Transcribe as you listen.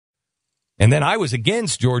And then I was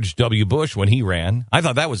against George W. Bush when he ran. I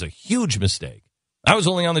thought that was a huge mistake. I was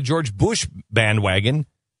only on the George Bush bandwagon.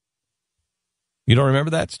 You don't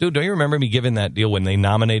remember that, Stu? Don't you remember me giving that deal when they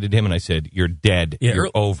nominated him and I said, "You're dead. You're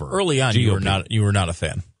over." Early on, GOP. you were not a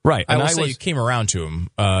fan. Right. I will say you came around to him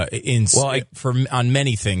on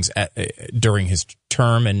many things during his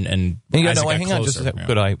term and as it got hang on just a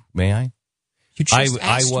second. May I? You just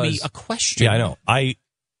asked me a question. Yeah, I know.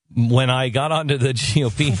 When I got onto the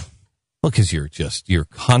GOP, well, because you're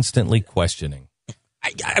constantly questioning.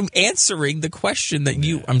 I'm answering the question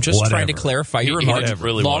that I'm just trying to clarify your remarks. He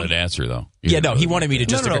really wanted to answer, though. He wanted me to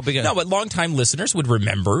just... No, but longtime listeners would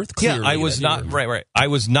remember clearly. Yeah, I was not... Right. I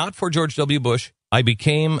was not for George W. Bush. I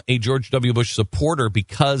became a George W. Bush supporter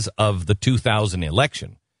because of the 2000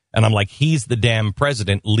 election. And I'm like, he's the damn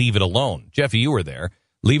president. Leave it alone. Jeffy, you were there.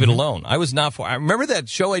 Leave it alone. I was not for... I remember that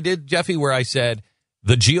show I did, Jeffy, where I said,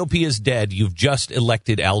 the GOP is dead. You've just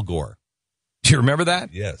elected Al Gore. Do you remember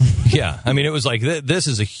that? Yes. Yeah. I mean, it was like, this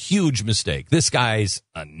is a huge mistake. This guy's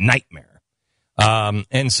a nightmare.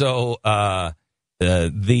 And so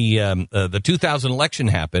the 2000 election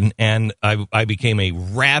happened, and I became a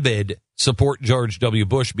rabid support George W.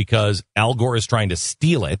 Bush because Al Gore is trying to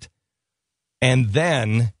steal it. And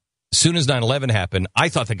then, as soon as 9/11 happened, I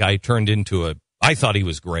thought the guy turned into I thought he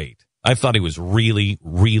was great. I thought he was really,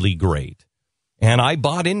 really great. And I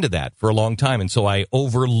bought into that for a long time. And so I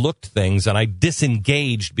overlooked things and I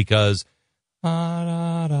disengaged because there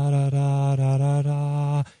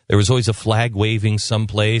was always a flag waving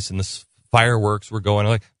someplace and the fireworks were going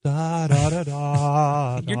like You're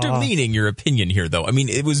demeaning your opinion here, though. I mean,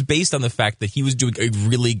 it was based on the fact that he was doing a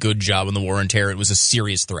really good job in the war on terror. It was a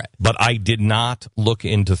serious threat. But I did not look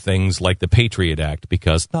into things like the Patriot Act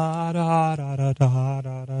because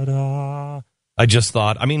I just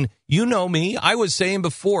thought, I mean, you know me. I was saying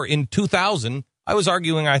before, in 2000, I was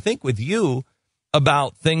arguing, I think, with you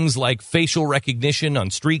about things like facial recognition on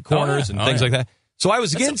street corners and things like that. So I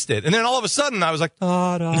was against it. And then all of a sudden, I was like,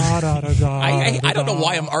 I don't know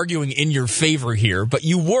why I'm arguing in your favor here, but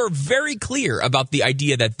you were very clear about the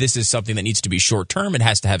idea that this is something that needs to be short-term. It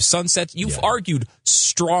has to have sunsets. You've argued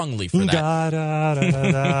strongly for that.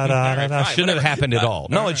 Shouldn't have happened at all.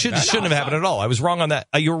 No, it shouldn't have happened at all. I was wrong on that.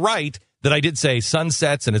 You're right that I did say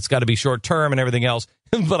sunsets and it's got to be short-term and everything else.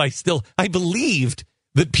 But I believed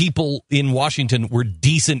that people in Washington were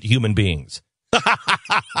decent human beings.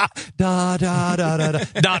 Not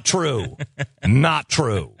true. Not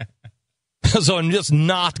true. So I'm just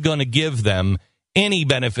not going to give them any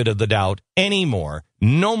benefit of the doubt anymore.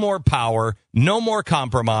 No more power. No more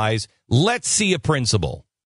compromise. Let's see a principle.